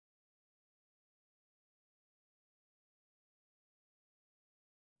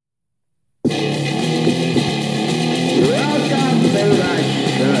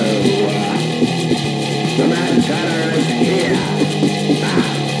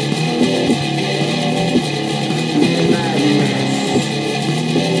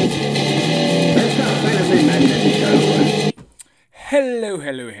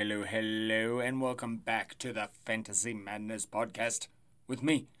welcome back to the Fantasy Madness Podcast with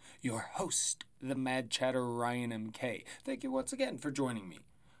me, your host, the Mad Chatter Ryan MK. Thank you once again for joining me.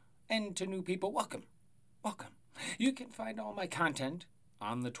 And to new people, welcome. You can find all my content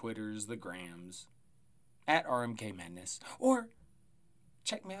on the Twitters, the Grams, at RMK Madness, or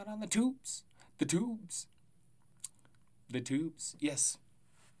check me out on the tubes. The tubes, yes.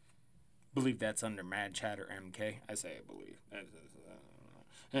 Believe that's under Mad Chatter MK. I say I believe.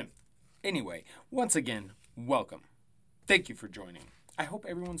 Anyway, once again, welcome. Thank you for joining. I hope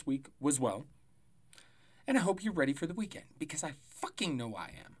everyone's week was well. And I hope you're ready for the weekend, because I fucking know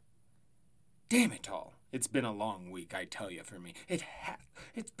I am. Damn it all. It's been a long week, I tell you, for me.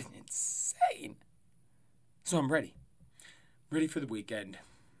 It's been insane. So I'm ready. Ready for the weekend.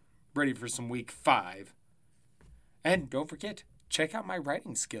 Ready for some week 5. And don't forget, check out my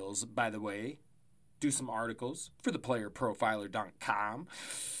writing skills, by the way. Do some articles for theplayerprofiler.com.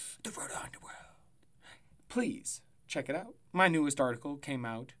 The Road Underworld. Please check it out. My newest article came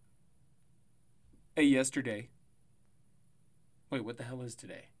out yesterday. Wait, what the hell is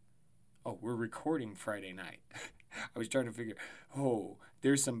today? Oh, we're recording Friday night. I was trying to figure,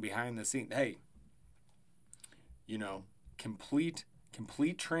 there's some behind the scenes. Hey, complete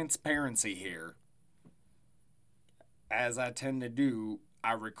transparency here. As I tend to do,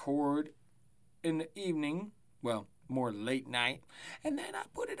 I record in the evening, well, more late night, and then I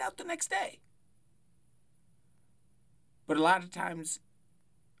put it out the next day. But a lot of times,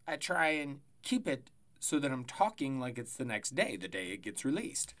 I try and keep it so that I'm talking like it's the next day, the day it gets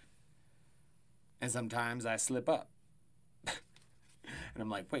released. And sometimes I slip up. And I'm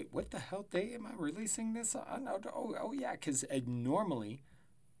like, wait, what the hell day am I releasing this on? Oh yeah, because normally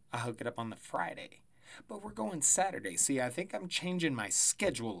I hook it up on the Friday. But we're going Saturday. See, I think I'm changing my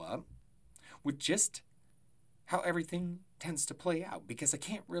schedule up with just how everything tends to play out, because I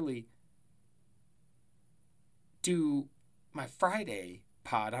can't really do my Friday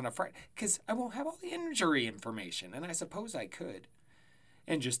pod on a Friday because I won't have all the injury information, and I suppose I could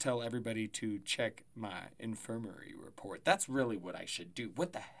and just tell everybody to check my infirmary report. That's really what I should do.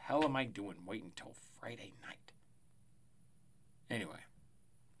 What the hell am I doing waiting until Friday night? Anyway.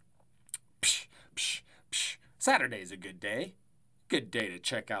 Saturday's a good day. Good day to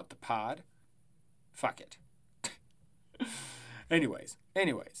check out the pod. Fuck it. Anyways.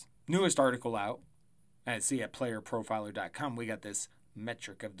 Newest article out. See at playerprofiler.com. We got this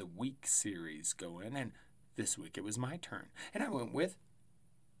metric of the week series going. And this week it was my turn. And I went with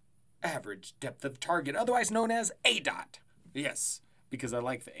average depth of target, otherwise known as ADOT. Yes, because I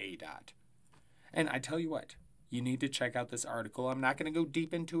like the ADOT. And I tell you what, you need to check out this article. I'm not going to go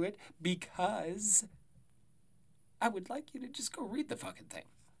deep into it because I would like you to just go read the fucking thing.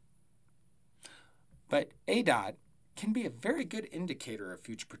 But ADOT can be a very good indicator of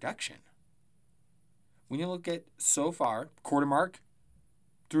future production. When you look at so far, quarter mark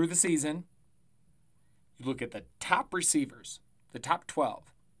through the season, you look at the top receivers, the top 12.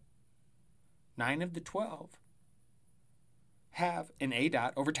 9 of the 12 have an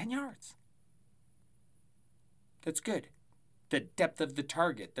ADOT over 10 yards. That's good. The depth of the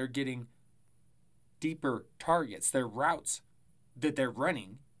target, they're getting deeper targets. Their routes that they're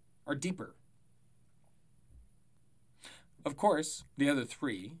running are deeper. Of course, the other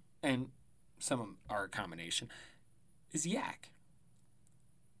 3, and some of them are a combination, is yak.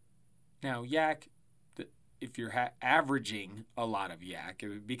 Now, yak, if you're averaging a lot of yak,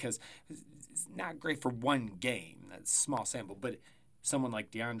 because it's not great for one game, that's a small sample, but someone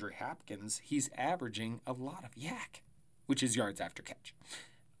like DeAndre Hopkins, he's averaging a lot of yak, which is yards after catch,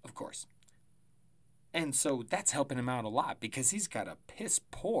 of course. And so that's helping him out a lot because he's got a piss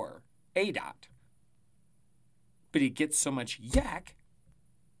poor ADOT. But he gets so much yak,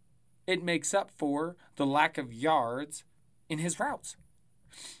 it makes up for the lack of yards in his routes.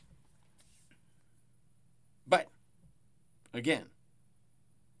 But, again,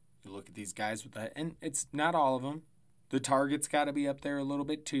 you look at these guys with that, and it's not all of them. The target's got to be up there a little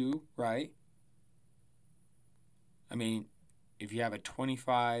bit too, right? I mean, if you have a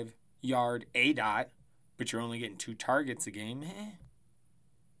 25-yard ADOT, but you're only getting 2 targets a game,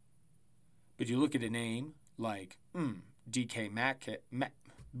 But you look at a name like DK Metcalf,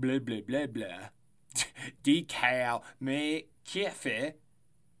 blah, blah, blah, blah. DK Metcalf.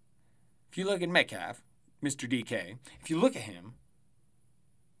 If you look at Metcalf, Mr. DK, if you look at him,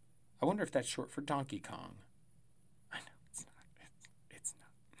 I wonder if that's short for Donkey Kong. I know, it's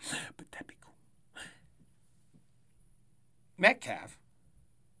not. But that'd be cool. Metcalf,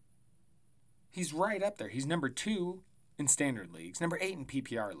 he's right up there. He's number 2 in standard leagues, number 8 in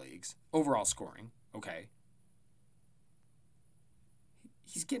PPR leagues, overall scoring, okay.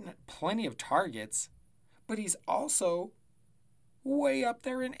 he's getting plenty of targets, but he's also way up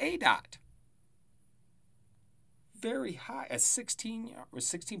there in ADOT. Very high, a 16 or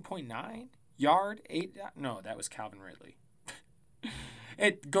 16.9 yard ADOT. No, that was Calvin Ridley.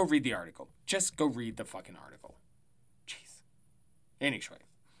 Go read the article. Just go read the fucking article. Jeez. Anyway,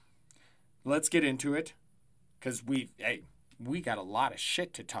 let's get into it, because we got a lot of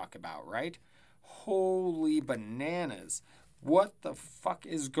shit to talk about, right? Holy bananas. What the fuck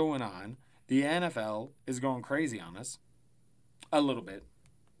is going on? The NFL is going crazy on us. A little bit,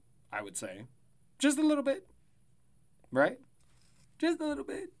 I would say. Just a little bit. Right? Just a little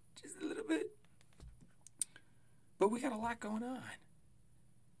bit. Just a little bit. But we got a lot going on.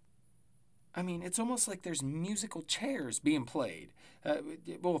 I mean, it's almost like there's musical chairs being played.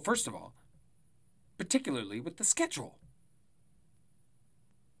 Well, first of all, particularly with the schedule.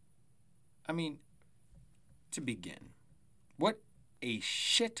 I mean, to begin, what a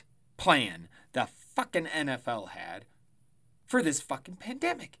shit plan the fucking NFL had for this fucking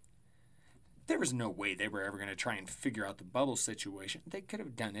pandemic. There was no way they were ever going to try and figure out the bubble situation. They could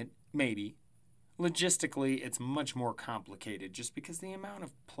have done it, maybe. Logistically, it's much more complicated just because the amount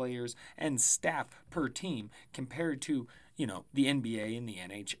of players and staff per team compared to, the NBA and the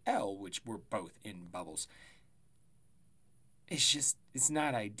NHL, which were both in bubbles. It's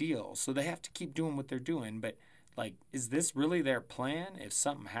not ideal. So they have to keep doing what they're doing. But, is this really their plan? If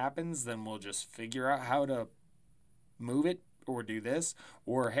something happens, then we'll just figure out how to move it or do this.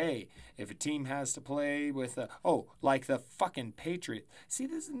 Or, hey, if a team has to play with, like the fucking Patriots. See,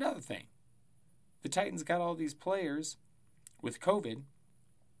 this is another thing. The Titans got all these players with COVID,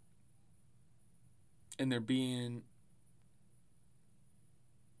 and their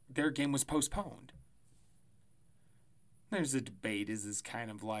game was postponed. There's a debate, is this kind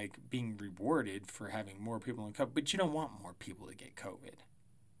of like being rewarded for having more people in COVID? But you don't want more people to get COVID.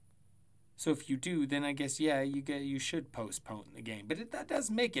 So if you do, then I guess, you should postpone the game. But that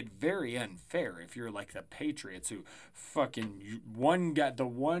does make it very unfair if you're like the Patriots, who fucking the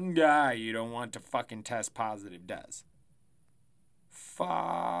one guy you don't want to fucking test positive does.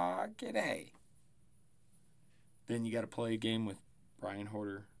 Fuck it, hey. Then you got to play a game with Brian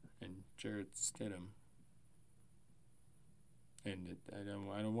Hoyer and Jarrett Stidham. And I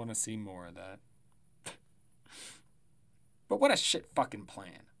don't want to see more of that. But what a shit fucking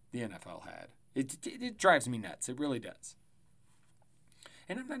plan the NFL had. It drives me nuts. It really does.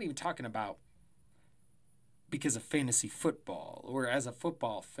 And I'm not even talking about because of fantasy football or as a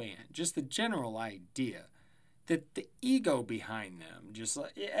football fan. Just the general idea that the ego behind them, just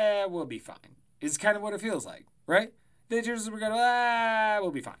like, we'll be fine, is kind of what it feels like, right? They just, we're going to,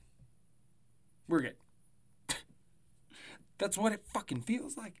 we'll be fine. We're good. That's what it fucking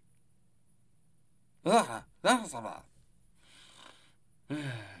feels like.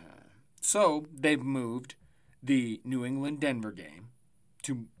 So they've moved the New England-Denver game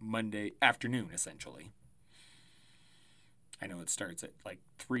to Monday afternoon, essentially. I know it starts at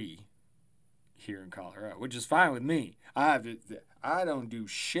 3 here in Colorado, which is fine with me. I don't do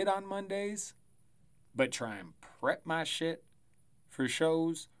shit on Mondays, but try and prep my shit for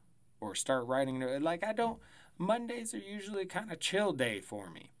shows or start writing. Mondays are usually kind of chill day for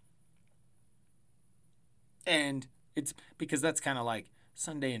me. And it's because that's kind of like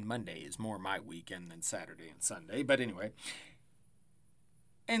Sunday and Monday is more my weekend than Saturday and Sunday. But anyway.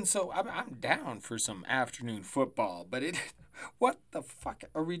 And so I'm down for some afternoon football. But what the fuck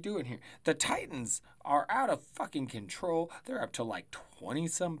are we doing here? The Titans are out of fucking control. They're up to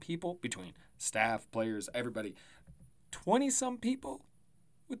 20-some people between staff, players, everybody. 20-some people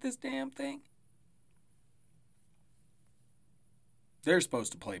with this damn thing. They're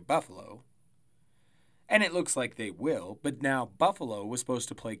supposed to play Buffalo. And it looks like they will. But now Buffalo was supposed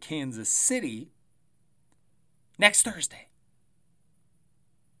to play Kansas City next Thursday.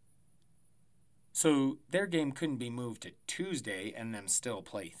 So their game couldn't be moved to Tuesday and them still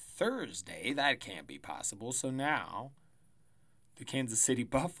play Thursday. That can't be possible. So now the Kansas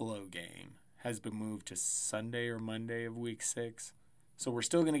City-Buffalo game has been moved to Sunday or Monday of Week 6. So we're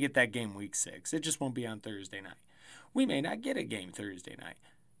still going to get that game Week 6. It just won't be on Thursday night. We may not get a game Thursday night.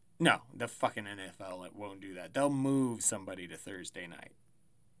 No, the fucking NFL won't do that. They'll move somebody to Thursday night.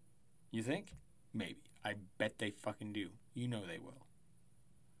 You think? Maybe. I bet they fucking do. You know they will.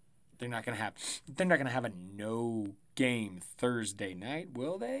 They're not gonna have a no game Thursday night,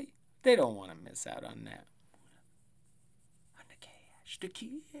 will they? They don't want to miss out on that. On the cash. The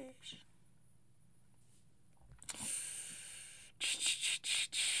cash.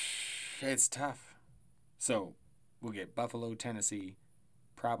 It's tough. So we'll get Buffalo, Tennessee,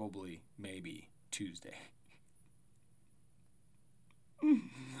 probably, maybe Tuesday.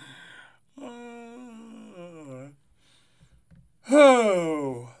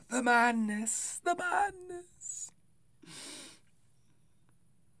 Oh, the madness, the madness.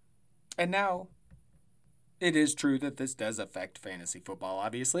 And now, it is true that this does affect fantasy football,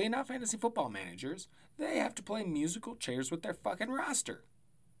 obviously, and not fantasy football managers. They have to play musical chairs with their fucking roster.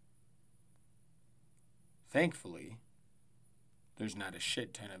 Thankfully, there's not a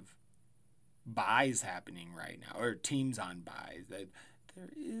shit ton of buys happening right now, or teams on buys. There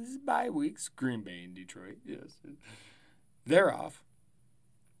is bye weeks. Green Bay and Detroit, yes. They're off,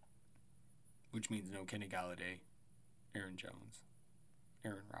 which means no Kenny Galladay, Aaron Jones,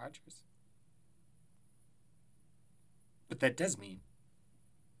 Aaron Rodgers. But that does mean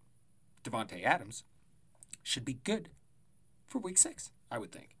Davante Adams should be good for week 6, I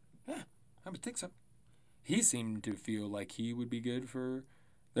would think. Yeah, I would think so. He seemed to feel like he would be good for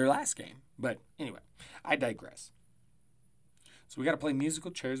their last game. But anyway, I digress. So we got to play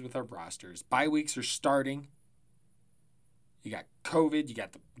musical chairs with our rosters. Bye weeks are starting. You got COVID, you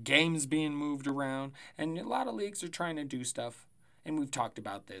got the games being moved around, and a lot of leagues are trying to do stuff. And we've talked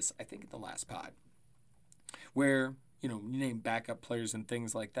about this, I think, in the last pod, where, you name backup players and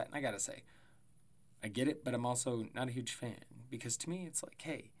things like that. And I got to say, I get it, but I'm also not a huge fan. Because to me, it's like,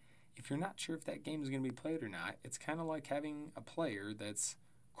 hey, if you're not sure if that game is going to be played or not, it's kind of like having a player that's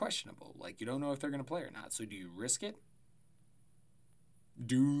questionable. Like, you don't know if they're going to play or not. So do you risk it?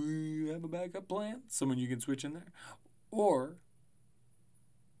 Do you have a backup plan? Someone you can switch in there? Or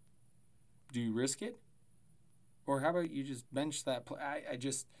do you risk it? Or how about you just bench that play?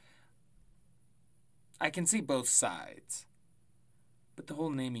 I can see both sides. But the whole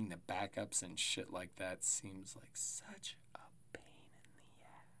naming the backups and shit like that seems like such a pain in the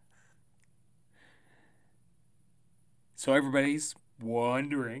ass. So everybody's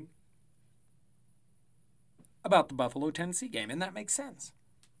wondering about the Buffalo-Tennessee game, and that makes sense.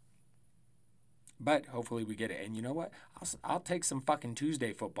 But hopefully we get it. And you know what? I'll take some fucking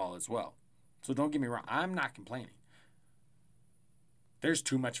Tuesday football as well. So don't get me wrong. I'm not complaining. There's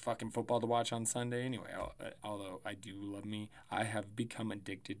too much fucking football to watch on Sunday anyway. Although I do love me. I have become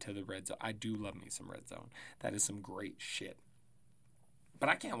addicted to the red zone. I do love me some red zone. That is some great shit. But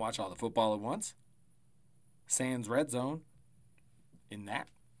I can't watch all the football at once. Sans red zone. In that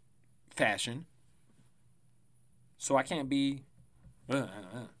fashion. So I can't be...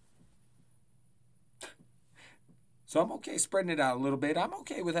 So I'm okay spreading it out a little bit. I'm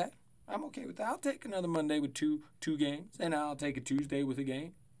okay with that. I'll take another Monday with two games, and I'll take a Tuesday with a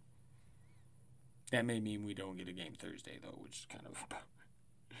game. That may mean we don't get a game Thursday, though, which is kind of...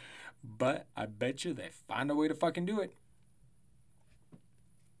 But I bet you they find a way to fucking do it.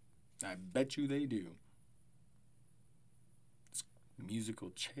 I bet you they do. It's musical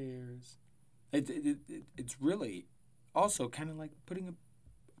chairs. It's really also kind of like putting a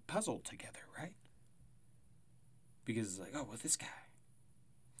puzzle together, right? Because it's like, oh, well, this guy,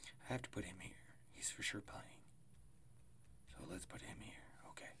 I have to put him here. He's for sure playing. So let's put him here.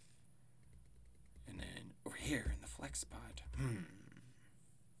 Okay. And then over here in the flex spot.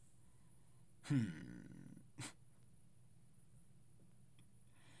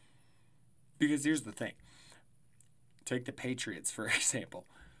 Because here's the thing. Take the Patriots, for example.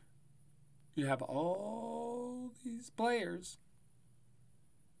 You have all these players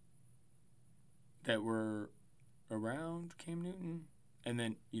that were around Cam Newton. And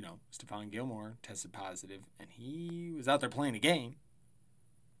then, Stephon Gilmore tested positive, and he was out there playing a game.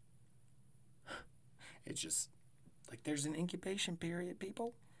 It's just, like, there's an incubation period,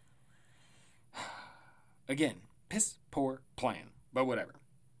 people. Again, piss poor plan, but whatever.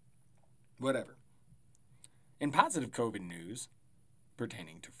 In positive COVID news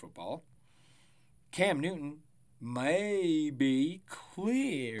pertaining to football, Cam Newton may be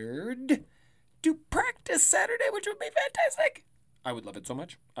cleared to practice Saturday, which would be fantastic. I would love it so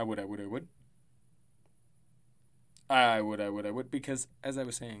much. I would. Because, as I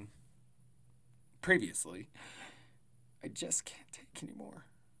was saying previously, I just can't take any more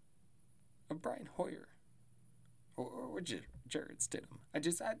of Brian Hoyer or Jared Stidham. I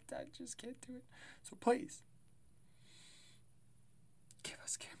just can't do it. So please, give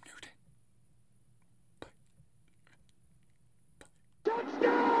us Cam Newton.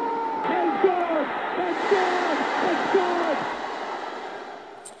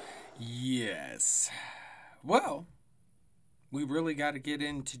 Yes. Well, we really got to get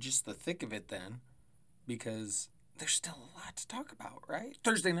into just the thick of it then, because there's still a lot to talk about, right?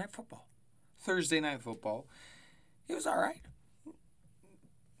 Thursday Night Football. It was all right.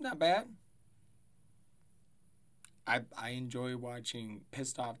 Not bad. I enjoy watching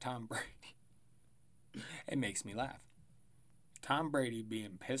pissed off Tom Brady. It makes me laugh. Tom Brady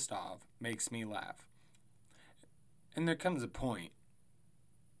being pissed off makes me laugh. And there comes a point,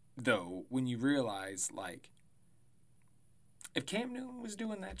 though, when you realize, like, if Cam Newton was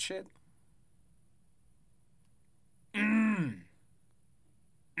doing that shit,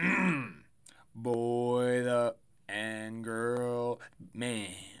 boy, and girl, man,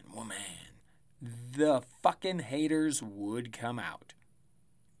 woman, the fucking haters would come out.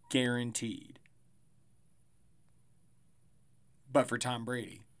 Guaranteed. But for Tom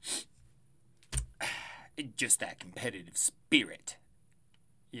Brady, just that competitive spirit.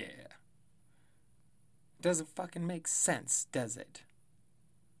 Yeah. Doesn't fucking make sense, does it?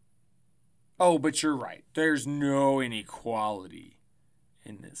 Oh, but you're right. There's no inequality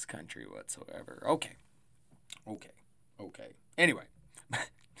in this country whatsoever. Okay. Anyway,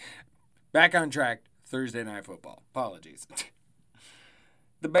 back on track. Thursday Night Football. Apologies.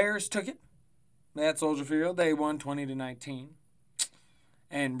 The Bears took it at Soldier Field. They won 20-19.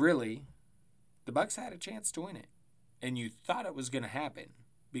 And really, the Bucs had a chance to win it. And you thought it was going to happen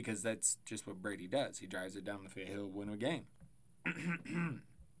because that's just what Brady does. He drives it down the field, he'll win a game.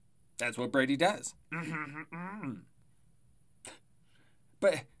 That's what Brady does.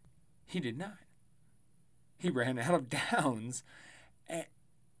 But he did not. He ran out of downs,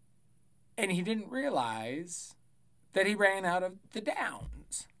 and he didn't realize that he ran out of the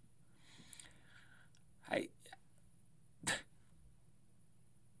downs.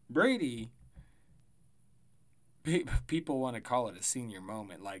 Brady, people want to call it a senior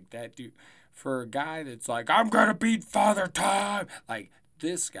moment. Like that dude, for a guy that's like, I'm going to beat Father Time. Like,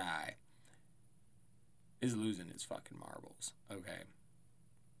 this guy is losing his fucking marbles. Okay.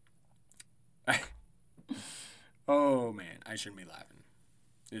 Oh, man. I shouldn't be laughing.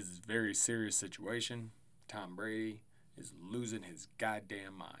 This is a very serious situation. Tom Brady is losing his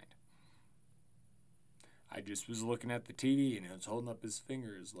goddamn mind. I just was looking at the TV and he was holding up his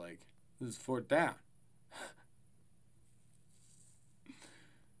fingers like, this is fourth down.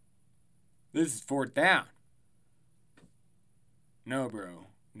 This is fourth down. No, bro.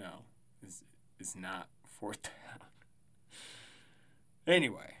 No. It's not fourth down.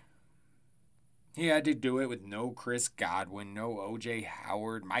 Anyway. He had to do it with no Chris Godwin, no O.J.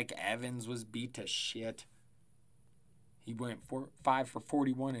 Howard. Mike Evans was beat to shit. He went 5 for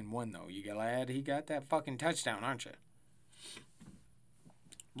 41 and 1, though. You glad he got that fucking touchdown, aren't you?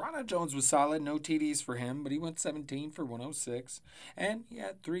 Ronald Jones was solid. No TDs for him, but he went 17 for 106. And he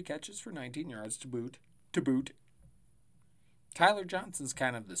had 3 catches for 19 yards to boot. Tyler Johnson's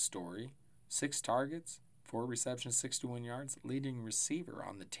kind of the story. 6 targets, 4 receptions, 61 yards. Leading receiver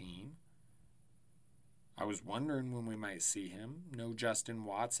on the team. I was wondering when we might see him. No Justin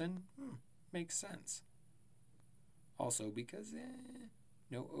Watson. Makes sense. Also because,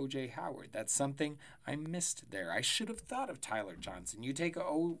 no O.J. Howard. That's something I missed there. I should have thought of Tyler Johnson. You take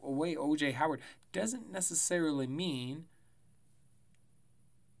away O.J. Howard doesn't necessarily mean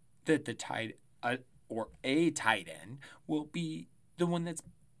that the tight or a tight end will be the one that's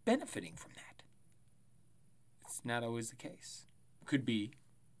benefiting from that. It's not always the case. Could be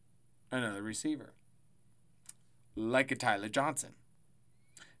another receiver. Like a Tyler Johnson.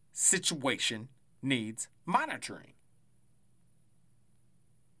 Situation needs monitoring.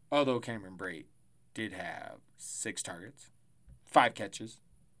 Although Cameron Brate did have 6 targets, 5 catches,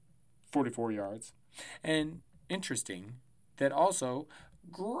 44 yards. And interesting that also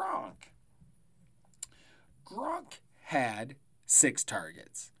Gronk had 6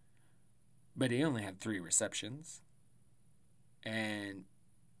 targets, but he only had 3 receptions and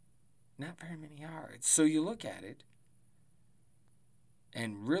not very many yards. So you look at it,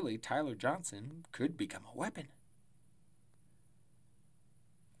 and really Tyler Johnson could become a weapon.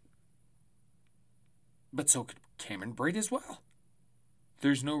 But so could Cameron Brate as well.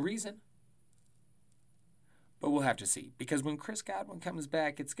 There's no reason. But we'll have to see. Because when Chris Godwin comes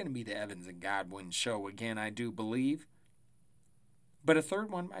back, it's going to be the Evans and Godwin show again, I do believe. But a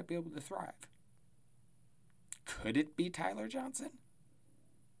third one might be able to thrive. Could it be Tyler Johnson?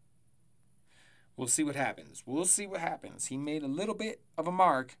 We'll see what happens. He made a little bit of a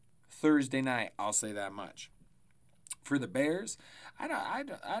mark Thursday night. I'll say that much. For the Bears, I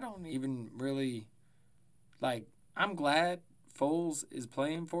don't even really... Like, I'm glad Foles is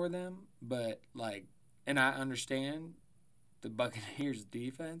playing for them, but, like, and I understand the Buccaneers'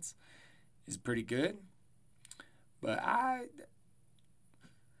 defense is pretty good, but I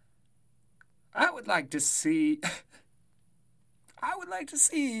would like to see,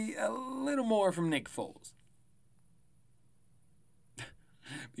 a little more from Nick Foles.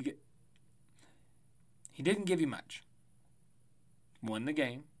 Because he didn't give you much. Won the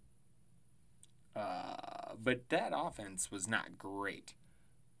game. But that offense was not great.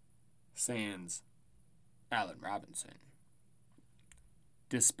 Sans Allen Robinson.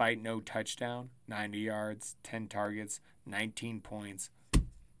 Despite no touchdown, 90 yards, 10 targets, 19 points.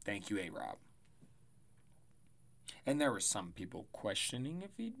 Thank you, A-Rob. And there were some people questioning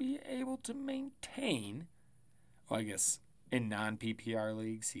if he'd be able to maintain. Well, I guess in non-PPR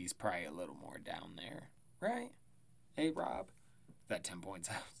leagues, he's probably a little more down there, right? A-Rob? That 10 points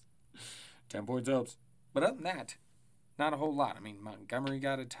helps. 10 points helps. But other than that, not a whole lot. I mean, Montgomery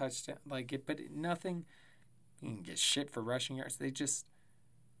got a touchdown, but nothing. You can get shit for rushing yards. They just,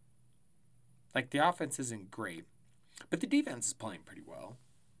 the offense isn't great, but the defense is playing pretty well.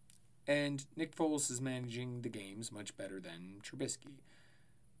 And Nick Foles is managing the games much better than Trubisky.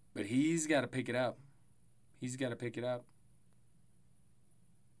 But he's got to pick it up.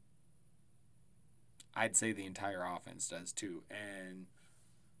 I'd say the entire offense does too. And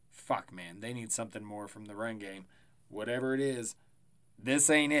fuck, man, they need something more from the run game. Whatever it is, this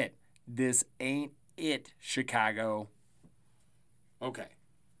ain't it. This ain't it, Chicago. Okay.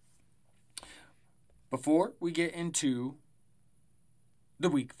 Before we get into the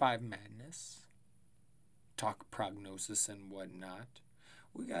Week 5 madness, talk prognosis and whatnot,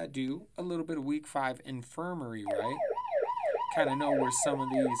 we got to do a little bit of Week 5 infirmary, right? Kind of know where some of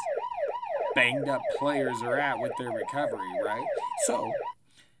these banged up players are at with their recovery, right? So,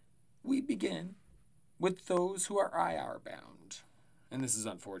 we begin with those who are IR bound. And this is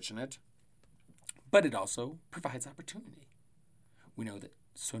unfortunate, but it also provides opportunity. We know that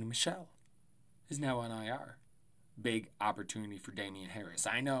Sony Michel is now on IR. Big opportunity for Damian Harris.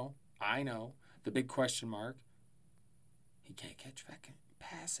 I know. The big question mark. He can't catch fucking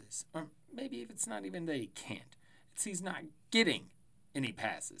passes. Or maybe if it's not even that he can't. It's he's not getting any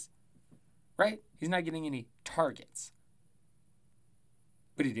passes. Right? He's not getting any targets.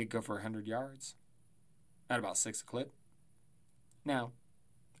 But he did go for 100 yards. At about 6 a clip. Now,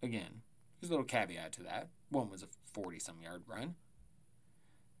 again, there's a little caveat to that. One was a 40-some yard run.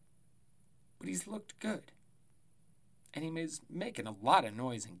 But he's looked good. And he was making a lot of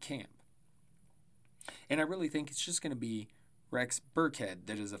noise in camp. And I really think it's just going to be Rex Burkhead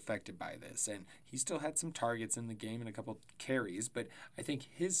that is affected by this. And he still had some targets in the game and a couple carries, but I think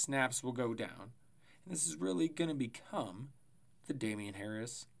his snaps will go down. And this is really going to become the Damian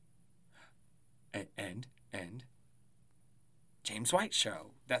Harris and James White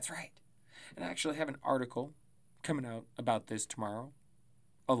show. That's right. And I actually have an article coming out about this tomorrow,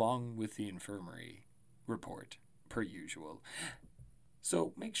 along with the infirmary report, per usual.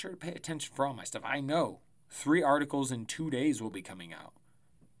 So make sure to pay attention for all my stuff. I know 3 articles in 2 days will be coming out.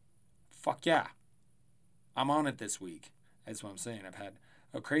 Fuck yeah. I'm on it this week. That's what I'm saying. I've had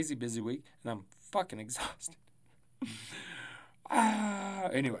a crazy busy week, and I'm fucking exhausted.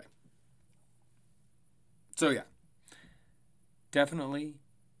 Anyway. So yeah. Definitely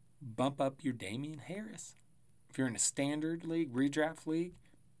bump up your Damian Harris. If you're in a standard league, redraft league,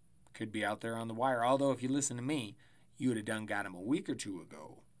 could be out there on the wire. Although if you listen to me, you would have done got him a week or 2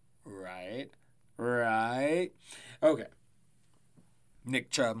 ago. Right? Okay. Nick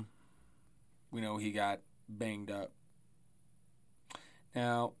Chubb. We know he got banged up.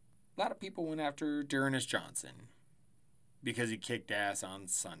 Now, a lot of people went after D'Ernest Johnson because he kicked ass on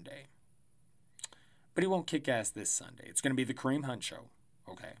Sunday. But he won't kick ass this Sunday. It's going to be the Kareem Hunt show.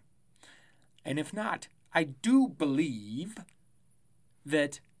 Okay. And if not, I do believe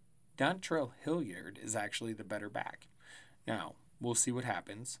that Dontrell Hilliard is actually the better back. Now, we'll see what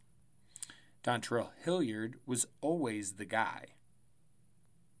happens. Dontrell Hilliard was always the guy.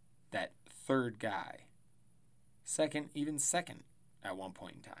 That third guy. Even second at one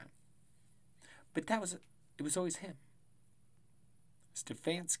point in time. But it was always him.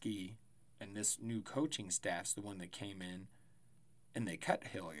 Stefanski and this new coaching staff's the one that came in and they cut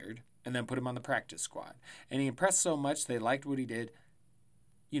Hilliard and then put him on the practice squad. And he impressed so much, they liked what he did.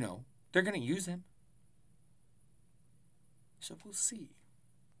 You know, they're going to use him. So we'll see.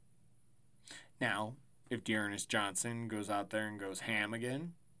 Now, if D'Ernest Johnson goes out there and goes ham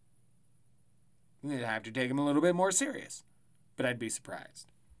again, we'd have to take him a little bit more serious. But I'd be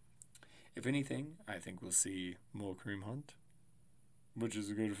surprised. If anything, I think we'll see more Kareem Hunt, which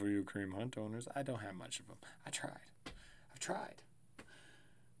is good for you Kareem Hunt owners. I don't have much of them. I've tried.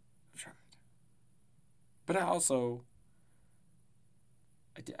 But I also,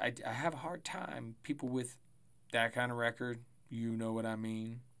 I have a hard time. People with that kind of record, you know what I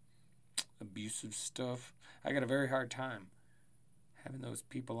mean, abusive stuff. I got a very hard time having those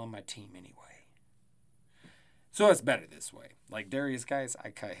people on my team anyway. So it's better this way. Like Darius Guice, I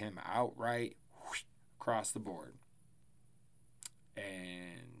cut him outright across the board.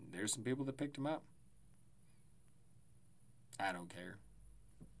 And there's some people that picked him up. I don't care.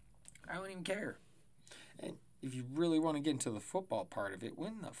 I don't even care. And if you really want to get into the football part of it,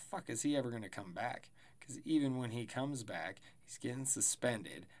 when the fuck is he ever going to come back? Because even when he comes back, he's getting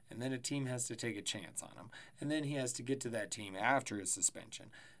suspended, and then a team has to take a chance on him. And then he has to get to that team after his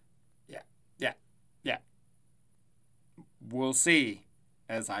suspension. Yeah. We'll see,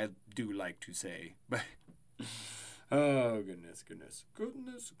 as I do like to say. But oh, goodness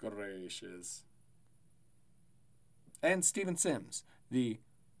gracious. And Steven Sims, the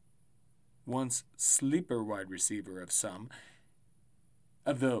once sleeper wide receiver of some,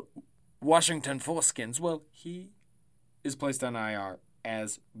 of the Washington Foreskins, well, he is placed on IR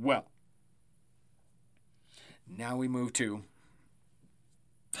as well. Now we move to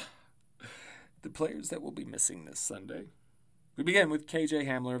the players that will be missing this Sunday. We begin with KJ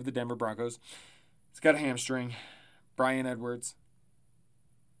Hamler of the Denver Broncos. He's got a hamstring. Bryan Edwards.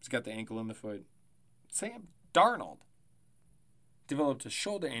 He's got the ankle in the foot. Sam Darnold developed a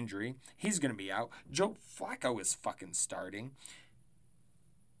shoulder injury. He's going to be out. Joe Flacco is fucking starting.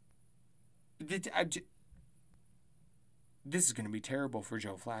 This is going to be terrible for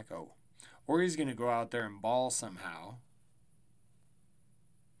Joe Flacco. Or he's going to go out there and ball somehow.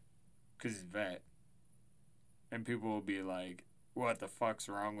 Because he's vet. And people will be like, what the fuck's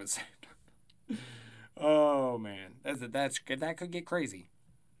wrong with Sam? Oh, man. That could get crazy.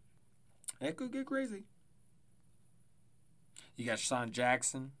 That could get crazy. You got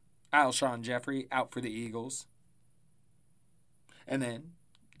Alshon Jeffrey out for the Eagles. And then,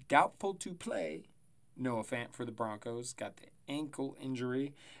 doubtful to play, Noah Fant for the Broncos. Got the ankle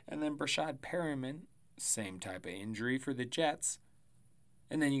injury. And then Brashad Perriman, same type of injury for the Jets.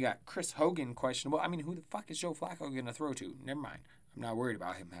 And then you got Chris Hogan questionable. I mean, who the fuck is Joe Flacco going to throw to? Never mind. I'm not worried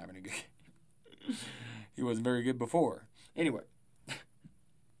about him having a good game. He wasn't very good before. Anyway.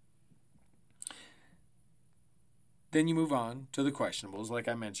 Then you move on to the questionables. Like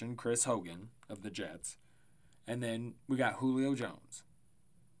I mentioned, Chris Hogan of the Jets. And then we got Julio Jones.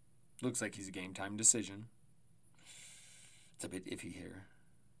 Looks like he's a game-time decision. It's a bit iffy here.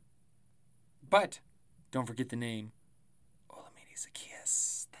 But don't forget the name. Olamide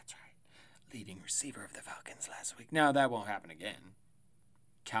Zaccheaus. That's right. Leading receiver of the Falcons last week. Now, that won't happen again.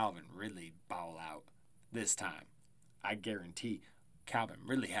 Calvin Ridley ball out this time. I guarantee Calvin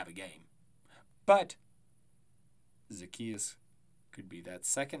Ridley have a game. But Zaccheaus could be that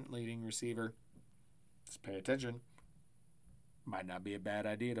second leading receiver. Just pay attention. Might not be a bad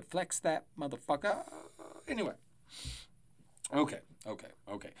idea to flex that motherfucker. Anyway. Okay.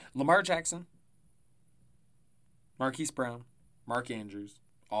 Lamar Jackson, Marquise Brown, Mark Andrews,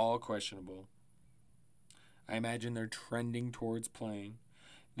 all questionable. I imagine they're trending towards playing.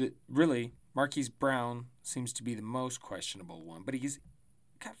 Really, Marquise Brown seems to be the most questionable one, but he's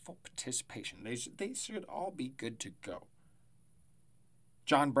got full participation. They should all be good to go.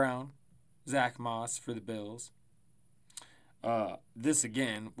 John Brown, Zach Moss for the Bills. This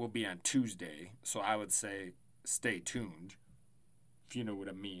again will be on Tuesday, so I would say stay tuned, if you know what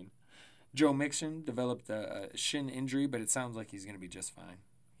I mean. Joe Mixon developed a shin injury, but it sounds like he's going to be just fine.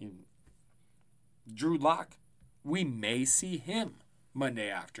 Drew Lock, we may see him Monday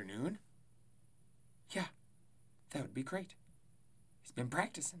afternoon. Yeah, that would be great. He's been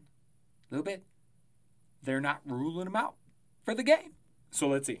practicing a little bit. They're not ruling him out for the game. So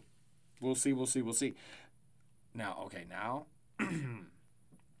let's see. We'll see. Now,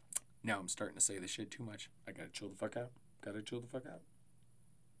 now I'm starting to say this shit too much. I gotta chill the fuck out.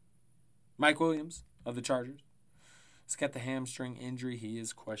 Mike Williams of the Chargers. He's got the hamstring injury. He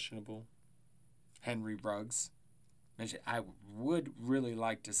is questionable. Henry Ruggs. I would really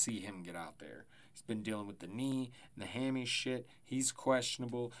like to see him get out there. He's been dealing with the knee and the hammy shit. He's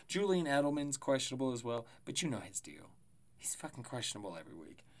questionable. Julian Edelman's questionable as well. But you know his deal. He's fucking questionable every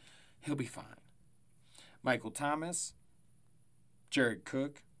week. He'll be fine. Michael Thomas. Jared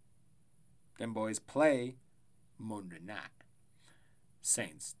Cook. Them boys play Monday night.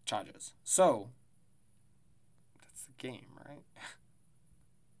 Saints, Chargers. So, that's the game, right?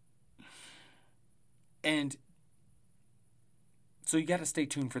 And so you got to stay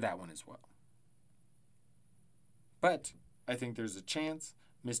tuned for that one as well. But I think there's a chance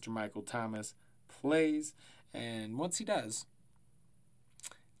Mr. Michael Thomas plays. And once he does,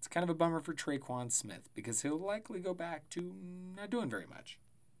 it's kind of a bummer for Traquan Smith because he'll likely go back to not doing very much.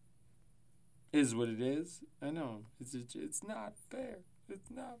 Is what it is. I know. It's not fair. It's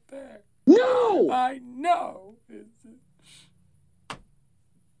not fair. No! I know.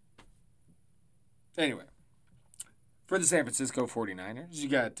 Anyway, for the San Francisco 49ers, you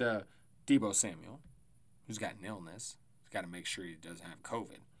got Deebo Samuel, who's got an illness. He's got to make sure he doesn't have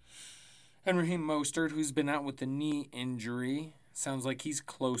COVID. And Raheem Mostert, who's been out with the knee injury. Sounds like he's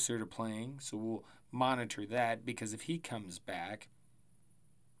closer to playing, so we'll monitor that, because if he comes back,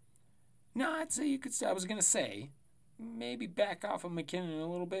 no, I'd say you could. I was gonna say maybe back off of McKinnon a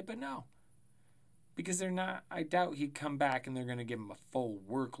little bit, but no, because they're not. I doubt he'd come back and they're gonna give him a full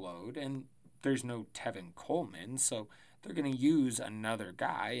workload, and there's no Tevin Coleman, so they're gonna use another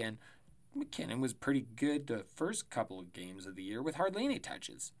guy. And McKinnon was pretty good the first couple of games of the year with hardly any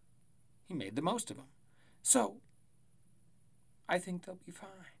touches. He made the most of them, so I think they'll be fine.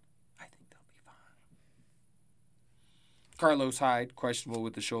 Carlos Hyde, questionable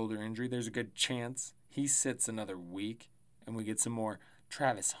with the shoulder injury. There's a good chance he sits another week and we get some more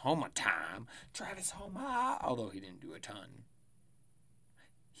Travis Homa time. Travis Homa, although he didn't do a ton.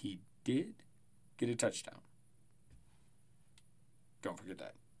 He did get a touchdown. Don't forget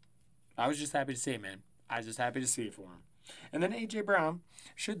that. I was just happy to see it, man. I was just happy to see it for him. And then A.J. Brown,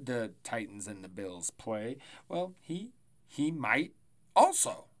 should the Titans and the Bills play, well, he might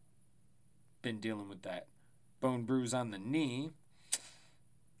also been dealing with that bone bruise on the knee,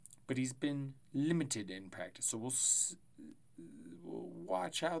 but he's been limited in practice, so we'll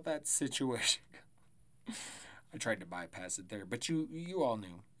watch how that situation goes. I tried to bypass it there, but you all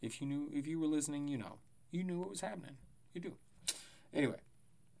knew. If you were listening, you knew what was happening. You do. Anyway,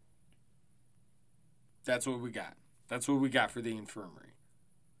 that's what we got. That's what we got for the infirmary.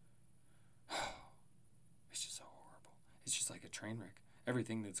 It's just so horrible. It's just like a train wreck.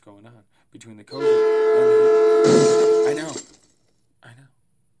 Everything that's going on between the COVID and the... I know.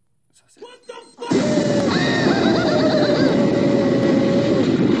 So sad. What the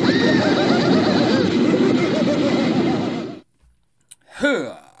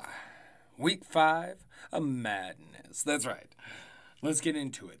fuck? Week 5 of madness. That's right. Let's get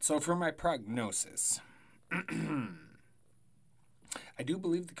into it. So for my prognosis, I do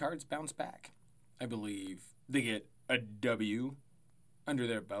believe the Cards bounce back. I believe they get a W under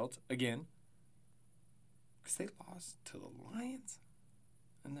their belt again, because they lost to the Lions,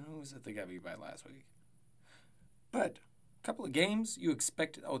 and then who was it they got beat by last week? But a couple of games you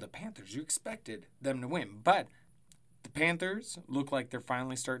expected. The Panthers. You expected them to win, but the Panthers look like they're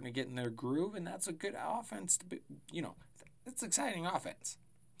finally starting to get in their groove, and that's a good offense to be. It's exciting offense.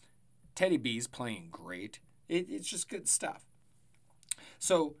 Teddy B's playing great. It's just good stuff.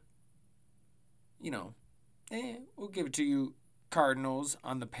 So, we'll give it to you, Cardinals,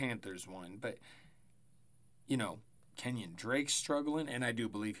 on the Panthers one. But, Kenyon Drake's struggling, and I do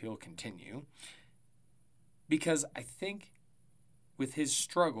believe he'll continue. Because I think with his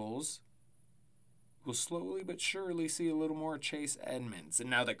struggles, we'll slowly but surely see a little more Chase Edmonds. And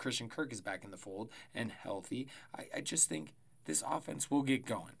now that Christian Kirk is back in the fold and healthy, I just think this offense will get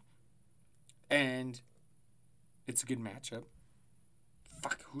going. And it's a good matchup.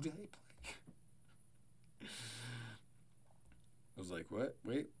 Fuck, who do they play? I was like, what?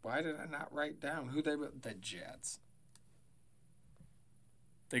 Wait, why did I not write down who they were? The Jets.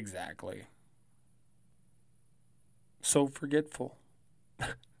 Exactly. So forgetful.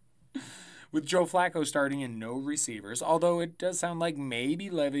 With Joe Flacco starting and no receivers, although it does sound like maybe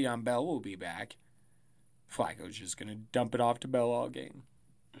Le'Veon Bell will be back, Flacco's just going to dump it off to Bell all game.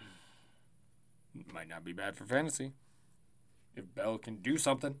 Might not be bad for fantasy if Bell can do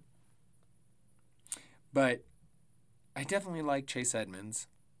something. But I definitely like Chase Edmonds.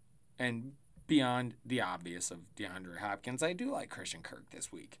 And beyond the obvious of DeAndre Hopkins, I do like Christian Kirk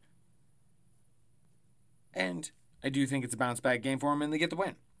this week. And I do think it's a bounce-back game for him, and they get the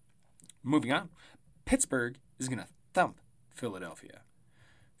win. Moving on, Pittsburgh is going to thump Philadelphia.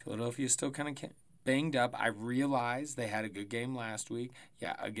 Philadelphia is still kind of banged up. I realize they had a good game last week.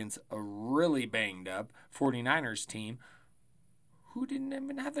 Yeah, against a really banged-up 49ers team who didn't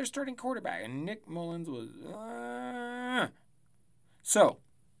even have their starting quarterback. And Nick Mullins was... So,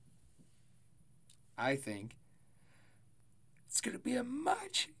 I think it's going to be a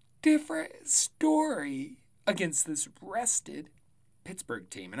much different story against this rested Pittsburgh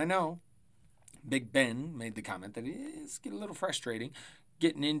team. And I know Big Ben made the comment that it is getting a little frustrating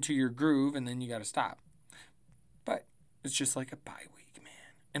getting into your groove and then you got to stop. But it's just like a bye week, man.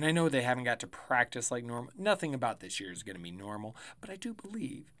 And I know they haven't got to practice like normal. Nothing about this year is going to be normal. But I do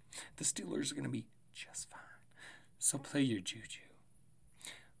believe the Steelers are going to be just fine. So play your Juju.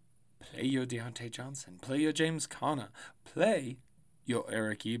 Play your Deontay Johnson. Play your James Conner. Play your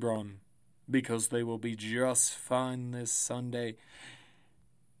Eric Ebron. Because they will be just fine this Sunday.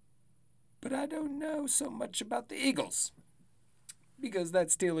 But I don't know so much about the Eagles. Because that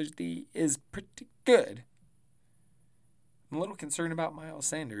Steelers D is pretty good. I'm a little concerned about Miles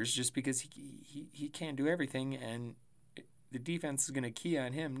Sanders just because he can't do everything. And the defense is going to key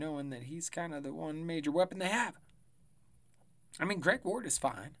on him knowing that he's kind of the one major weapon they have. I mean, Greg Ward is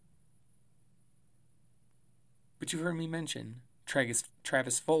fine. But you've heard me mention Travis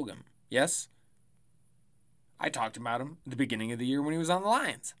Fulgham, yes? I talked about him at the beginning of the year when he was on the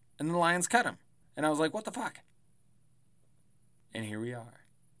Lions, and the Lions cut him. And I was like, what the fuck? And here we are,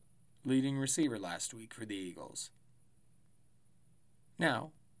 leading receiver last week for the Eagles.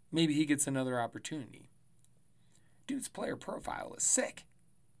 Now, maybe he gets another opportunity. Dude's player profile is sick.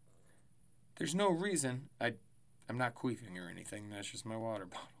 There's no reason. I'm not queefing or anything. That's just my water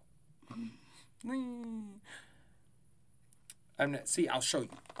bottle. I'll show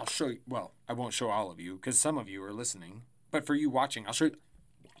you. Well, I won't show all of you because some of you are listening. But for you watching, I'll show you.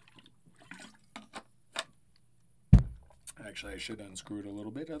 Actually, I should unscrew it a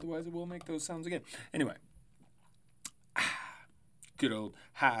little bit. Otherwise, it will make those sounds again. Anyway. Good old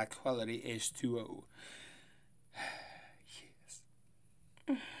high quality H2O.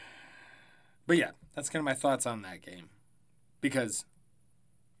 Yes. But yeah, that's kind of my thoughts on that game. Because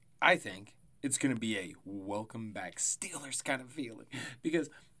I think it's going to be a welcome back Steelers kind of feeling. Because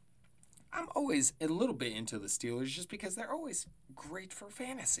I'm always a little bit into the Steelers just because they're always great for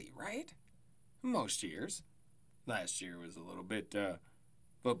fantasy, right? Most years. Last year was a little bit of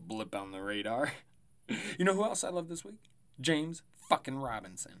a blip on the radar. You know who else I love this week? James fucking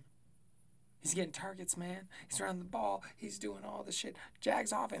Robinson. He's getting targets, man. He's running the ball. He's doing all the shit.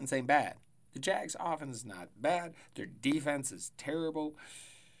 Jags offense ain't bad. The Jags offense is not bad. Their defense is terrible.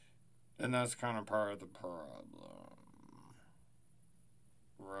 And that's kind of part of the problem.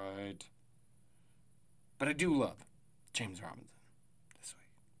 Right. But I do love James Robinson this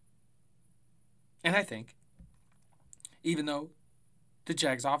week. And I think, even though the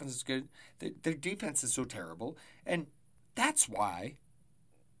Jags offense is good, their defense is so terrible. And that's why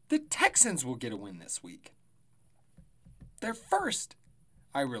the Texans will get a win this week. They're first.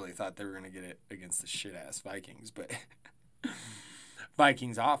 I really thought they were going to get it against the shit-ass Vikings, but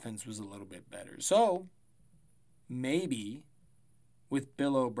Vikings offense was a little bit better. So, maybe with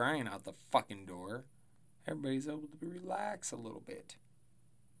Bill O'Brien out the fucking door, everybody's able to relax a little bit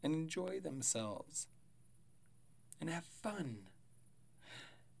and enjoy themselves and have fun.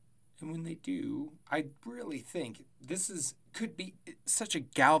 And when they do, I really think this could be such a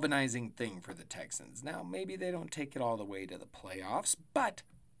galvanizing thing for the Texans. Now, maybe they don't take it all the way to the playoffs, but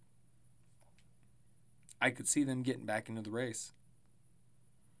I could see them getting back into the race.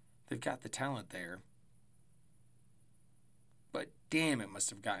 They've got the talent there. But damn, it must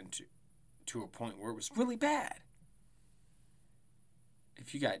have gotten to a point where it was really bad.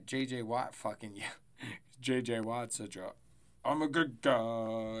 If you got J.J. Watt fucking you, J.J. Watt's such a, I'm a good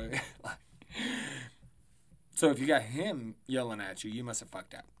guy. So if you got him yelling at you, you must have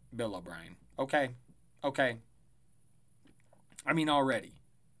fucked up. Bill O'Brien. Okay. I mean, already.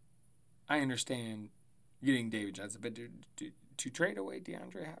 I understand getting David Johnson, but to trade away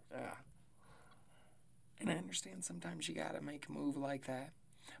DeAndre Hopkins. And I understand sometimes you got to make a move like that.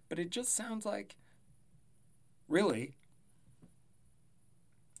 But it just sounds like, really,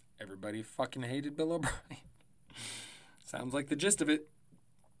 everybody fucking hated Bill O'Brien. Sounds like the gist of it.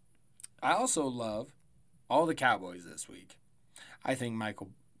 I also love all the Cowboys this week. I think Michael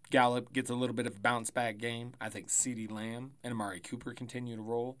Gallup gets a little bit of a bounce-back game. I think CeeDee Lamb and Amari Cooper continue to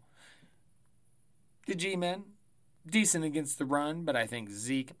roll. The G-Men, decent against the run, but I think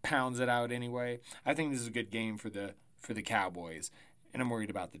Zeke pounds it out anyway. I think this is a good game for the Cowboys, and I'm worried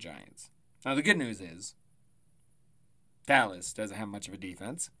about the Giants. Now, the good news is Dallas doesn't have much of a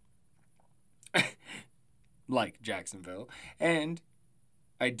defense, like Jacksonville, and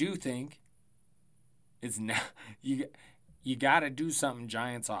I do think it's now you got to do something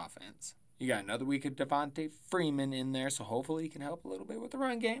Giants offense. You got another week of Devontae Freeman in there, so hopefully he can help a little bit with the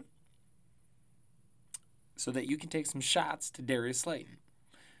run game, so that you can take some shots to Darius Slayton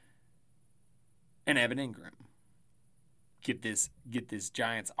and Evan Ingram. Get this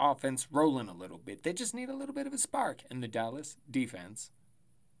Giants offense rolling a little bit. They just need a little bit of a spark, and the Dallas defense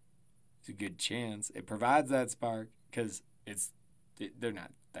is a good chance it provides that spark because they're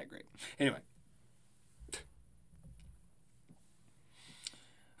not that great. Anyway.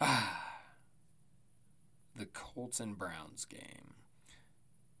 The Colts and Browns game.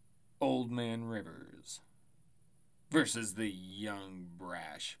 Old Man Rivers versus the young,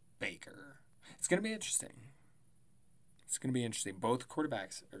 brash Baker. It's going to be interesting. Both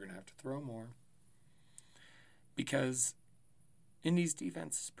quarterbacks are going to have to throw more because Indy's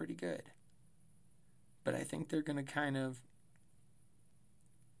defense is pretty good. But I think they're going to kind of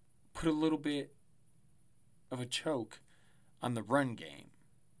put a little bit of a choke on the run game,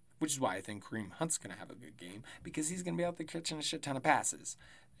 which is why I think Kareem Hunt's going to have a good game because he's going to be out there catching a shit ton of passes.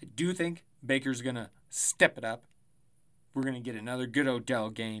 I do think Baker's going to step it up. We're going to get another good Odell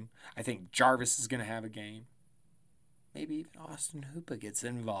game. I think Jarvis is going to have a game. maybe even Austin Hooper gets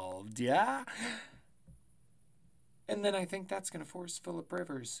involved, yeah? And then I think that's going to force Phillip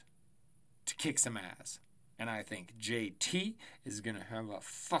Rivers to kick some ass. And I think JT is going to have a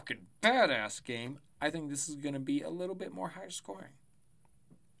fucking badass game. I think this is going to be a little bit more high scoring.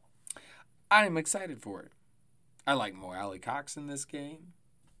 I'm excited for it. I like Mo Alley-Cox in this game.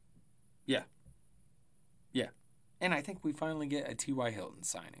 Yeah. And I think we finally get a T.Y. Hilton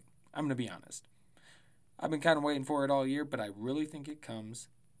signing. I'm going to be honest. I've been kind of waiting for it all year, but I really think it comes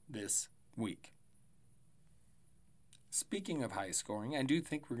this week. Speaking of high scoring, I do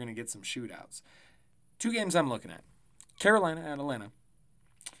think we're going to get some shootouts. 2 games I'm looking at. Carolina at Atlanta.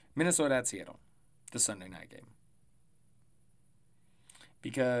 Minnesota at Seattle. The Sunday night game.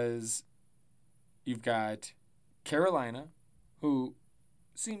 Because you've got Carolina, who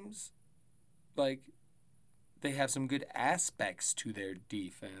seems like they have some good aspects to their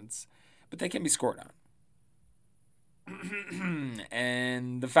defense, but they can be scored on.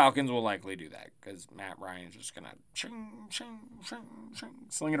 And the Falcons will likely do that because Matt Ryan's just going to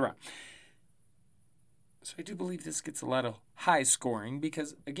sling it around. So I do believe this gets a lot of high scoring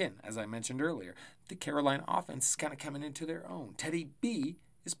because, again, as I mentioned earlier, the Carolina offense is kind of coming into their own. Teddy B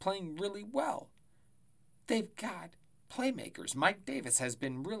is playing really well. They've got playmakers. Mike Davis has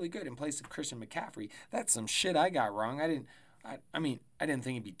been really good in place of Christian McCaffrey. That's some shit I got wrong. I didn't think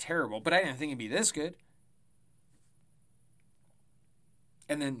he'd be terrible, but I didn't think he'd be this good.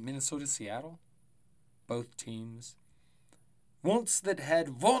 And then Minnesota, Seattle, both teams. Once that had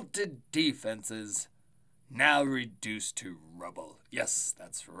vaunted defenses, now reduced to rubble. Yes,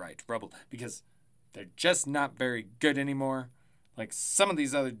 that's right, rubble, because they're just not very good anymore. Like some of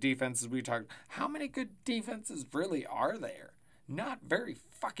these other defenses we talked, how many good defenses really are there? Not very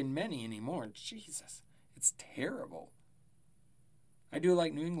fucking many anymore. Jesus, it's terrible. I do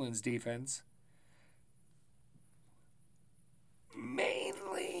like New England's defense.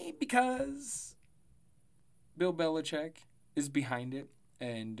 Mainly because Bill Belichick is behind it,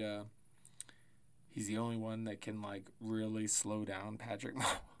 and he's the only one that can, like, really slow down Patrick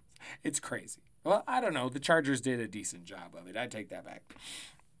Mahomes. It's crazy. Well, I don't know. The Chargers did a decent job of it. I take that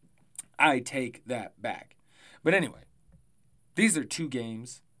back. But anyway, these are 2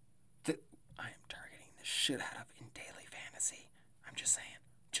 games that I am targeting the shit out of in daily fantasy. I'm just saying.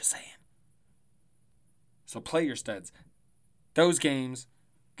 So play your studs. Those games,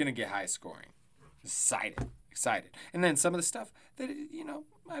 gonna get high scoring. Excited. And then some of the stuff that,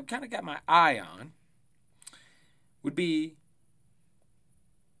 I've kind of got my eye on would be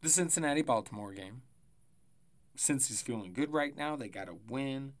the Cincinnati-Baltimore game. Since he's feeling good right now, they got to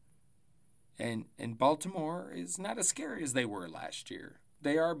win. And Baltimore is not as scary as they were last year.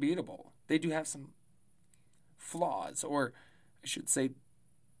 They are beatable. They do have some flaws, or I should say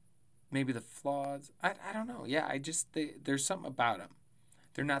maybe the flaws. I don't know. Yeah, there's something about them.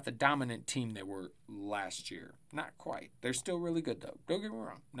 They're not the dominant team they were last year. Not quite. They're still really good, though. Don't get me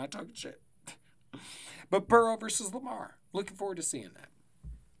wrong. I'm not talking shit. But Burrow versus Lamar. Looking forward to seeing that.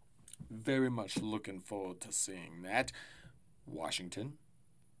 Very much looking forward to seeing that. Washington,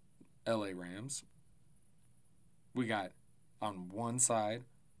 LA Rams. We got on one side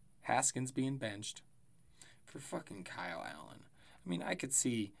Haskins being benched for fucking Kyle Allen. I mean, I could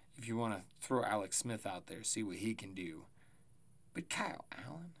see if you want to throw Alex Smith out there, see what he can do. But Kyle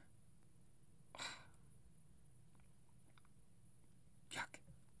Allen? Yuck.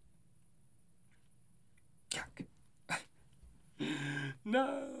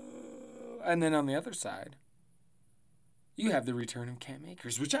 No. And then on the other side, you have the return of Cam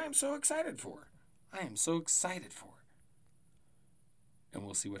Akers, which I am so excited for. And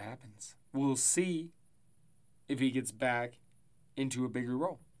we'll see what happens. We'll see if he gets back into a bigger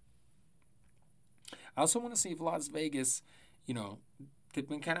role. I also want to see if Las Vegas, they've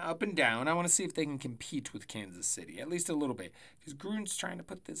been kind of up and down. I want to see if they can compete with Kansas City, at least a little bit. Because Gruden's trying to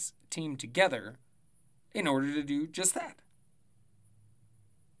put this team together in order to do just that.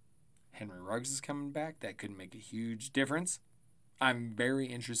 Henry Ruggs is coming back. That could make a huge difference. I'm very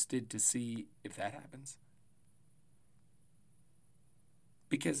interested to see if that happens.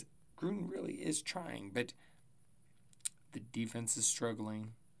 Because Gruden really is trying, but the defense is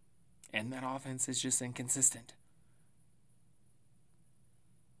struggling, and that offense is just inconsistent.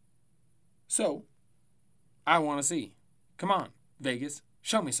 So, I want to see. Come on, Vegas,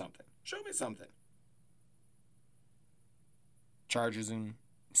 show me something. Chargers and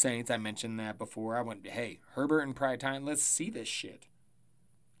Saints, I mentioned that before. I went, hey, Herbert and Primetime, let's see this shit.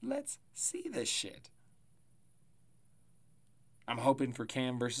 I'm hoping for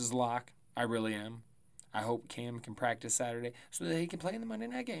Cam versus Locke. I really am. I hope Cam can practice Saturday so that he can play in the Monday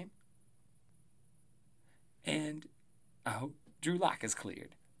night game. And I hope Drew Lock is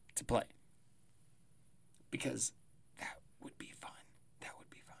cleared to play. Because that would be fun. That would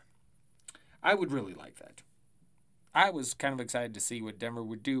be fun. I would really like that. I was kind of excited to see what Denver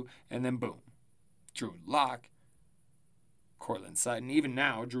would do, and then boom. Drew Lock, Courtland Sutton. Even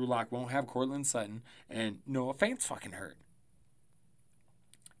now, Drew Lock won't have Courtland Sutton, and Noah Fant's fucking hurt.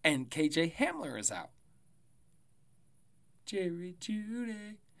 And KJ Hamler is out. Jerry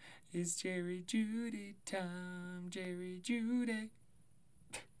Jeudy, it's Jerry Jeudy time, Jerry Jeudy.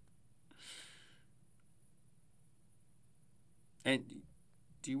 And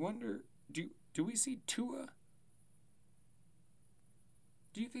do you wonder, do we see Tua?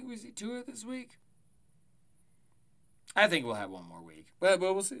 Do you think we see Tua this week? I think we'll have one more week. But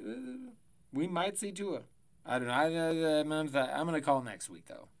we'll see. We might see Tua. I don't know. I'm going to call next week,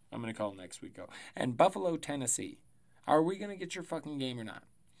 though. And Buffalo, Tennessee. Are we going to get your fucking game or not?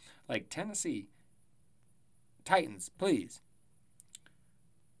 Like, Tennessee, Titans, please.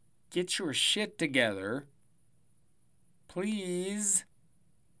 Get your shit together. Please.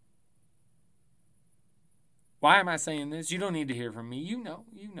 Why am I saying this? You don't need to hear from me. You know.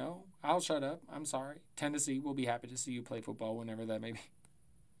 I'll shut up. I'm sorry. Tennessee will be happy to see you play football whenever that may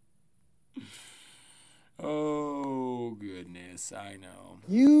be. Oh, goodness. I know.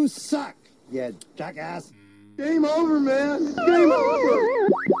 You suck, you jackass. Game over, man. Game over.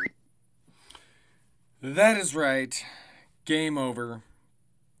 That is right. Game over.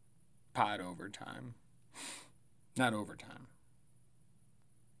 Pod overtime. Not overtime.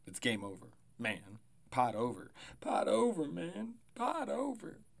 It's game over. Man. Pod over. Pod over, man. Pod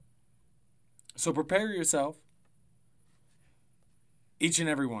over. So prepare yourself. Each and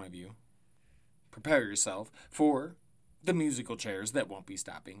every one of you. Prepare yourself for the musical chairs that won't be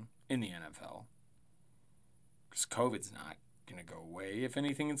stopping in the NFL. Because COVID's not going to go away. If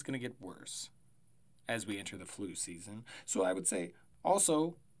anything, it's going to get worse as we enter the flu season. So I would say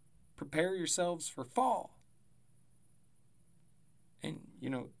also prepare yourselves for fall. And,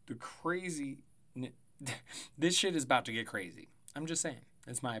 the crazy... This shit is about to get crazy. I'm just saying.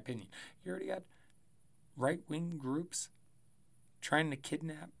 That's my opinion. You already got right-wing groups trying to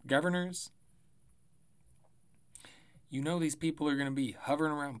kidnap governors. These people are going to be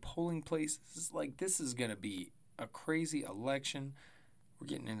hovering around polling places. Like, this is going to be a crazy election. We're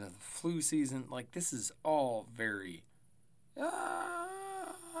getting into the flu season. Like, this is all very...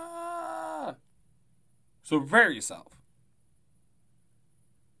 So prepare yourself.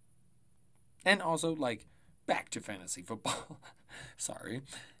 And also, back to fantasy football. Sorry.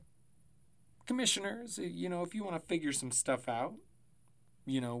 Commissioners, if you want to figure some stuff out,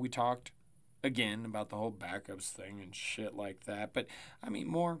 we talked again about the whole backups thing and shit like that. But,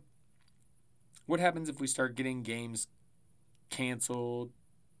 more, what happens if we start getting games canceled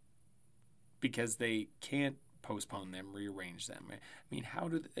because they can't postpone them, rearrange them? How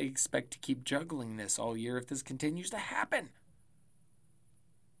do they expect to keep juggling this all year if this continues to happen?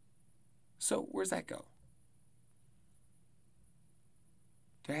 So, where's that go?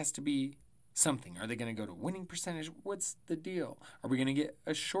 There has to be something. Are they going to go to winning percentage? What's the deal? Are we going to get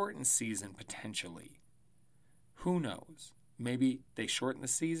a shortened season potentially? Who knows? Maybe they shorten the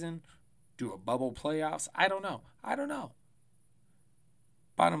season, do a bubble playoffs. I don't know.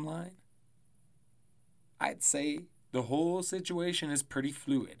 Bottom line, I'd say the whole situation is pretty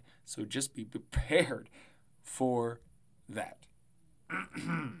fluid. So just be prepared for that.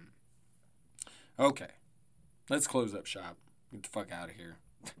 Okay, let's close up shop. Get the fuck out of here.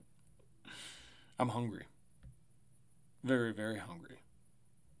 I'm hungry. Very, very hungry.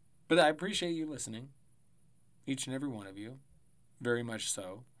 But I appreciate you listening. Each and every one of you. Very much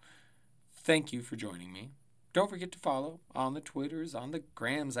so. Thank you for joining me. Don't forget to follow on the Twitters, on the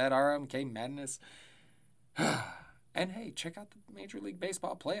Grams, at RMK Madness. And hey, check out the Major League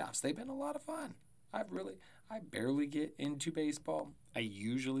Baseball playoffs. They've been a lot of fun. I barely get into baseball. I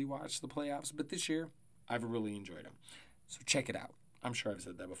usually watch the playoffs, but this year, I've really enjoyed them. So check it out. I'm sure I've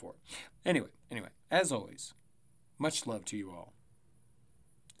said that before. Anyway, as always, much love to you all.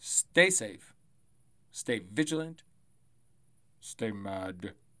 Stay safe. Stay vigilant. Stay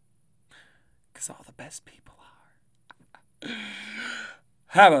mad. Because all the best people are.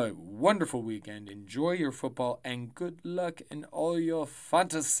 Have a wonderful weekend. Enjoy your football and good luck in all your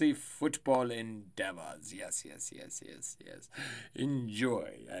fantasy football endeavors. Yes.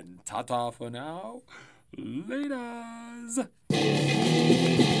 Enjoy and ta-ta for now. Laters.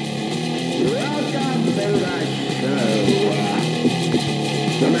 Welcome to the show.